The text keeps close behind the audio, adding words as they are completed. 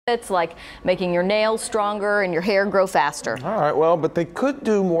It's like making your nails stronger and your hair grow faster. All right, well, but they could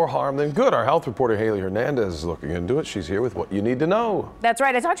do more harm than good. Our health reporter Haley Hernandez is looking into it. She's here with what you need to know. That's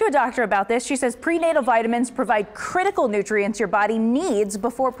right. I talked to a doctor about this. She says prenatal vitamins provide critical nutrients your body needs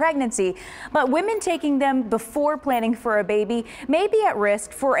before pregnancy. But women taking them before planning for a baby may be at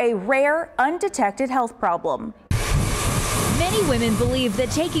risk for a rare, undetected health problem. Many women believe that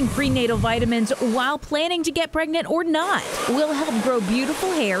taking prenatal vitamins while planning to get pregnant or not will help grow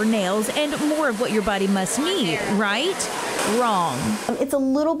beautiful hair, nails, and more of what your body must need, right? Wrong. It's a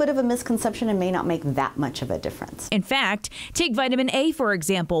little bit of a misconception and may not make that much of a difference. In fact, take vitamin A, for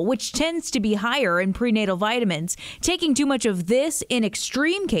example, which tends to be higher in prenatal vitamins. Taking too much of this in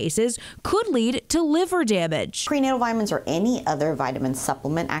extreme cases could lead to liver damage. Prenatal vitamins or any other vitamin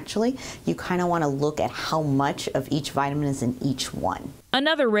supplement, actually, you kind of want to look at how much of each vitamin is in each one.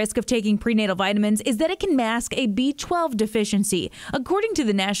 Another risk of taking prenatal vitamins is that it can mask a B12 deficiency. According to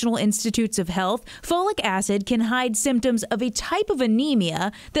the National Institutes of Health, folic acid can hide symptoms of a type of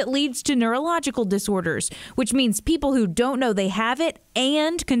anemia that leads to neurological disorders, which means people who don't know they have it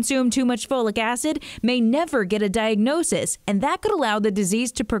and consume too much folic acid may never get a diagnosis, and that could allow the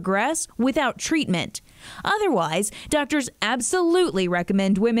disease to progress without treatment. Otherwise, doctors absolutely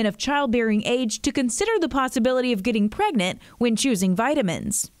recommend women of childbearing age to consider the possibility of getting pregnant when choosing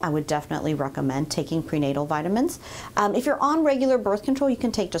vitamins. I would definitely recommend taking prenatal vitamins. If you're on regular birth control, you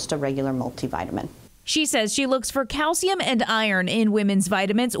can take just a regular multivitamin. She says she looks for calcium and iron in women's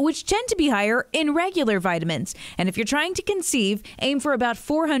vitamins, which tend to be higher in regular vitamins. And if you're trying to conceive, aim for about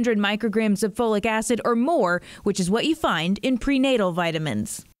 400 micrograms of folic acid or more, which is what you find in prenatal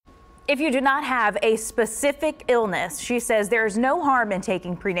vitamins. If you do not have a specific illness, she says there is no harm in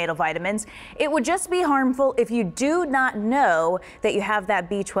taking prenatal vitamins. It would just be harmful if you do not know that you have that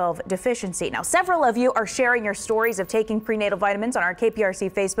B12 deficiency. Now, several of you are sharing your stories of taking prenatal vitamins on our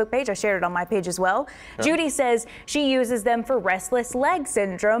KPRC Facebook page. I shared it on my page as well. Yeah. Judy says she uses them for restless leg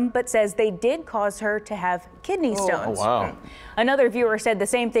syndrome, but says they did cause her to have kidney stones. Oh, wow. Another viewer said the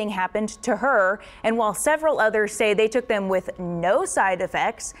same thing happened to her, and while several others say they took them with no side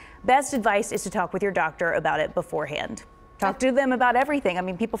effects, best advice is to talk with your doctor about it beforehand. Talk to them about everything. I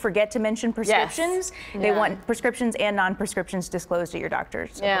mean, people forget to mention prescriptions. Yes. They want prescriptions and non-prescriptions disclosed at your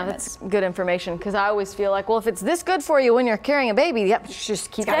doctor's. Yeah, that's good information, because I always feel like, well, if it's this good for you when you're carrying a baby, yep, just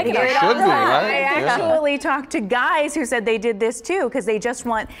keep taking it. It should be, right? I actually talked to guys who said they did this too, because they just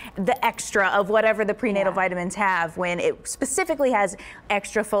want the extra of whatever the prenatal vitamins have, when it specifically has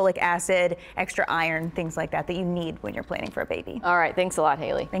extra folic acid, extra iron, things like that you need when you're planning for a baby. All right, thanks a lot,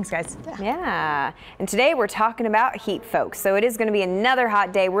 Haley. Thanks, guys. Yeah, and today we're talking about heat, folks. So it is going to be another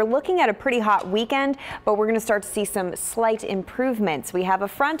hot day. We're looking at a pretty hot weekend, but we're going to start to see some slight improvements. We have a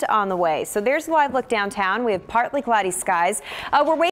front on the way. So there's a live look downtown. We have partly cloudy skies. We're waiting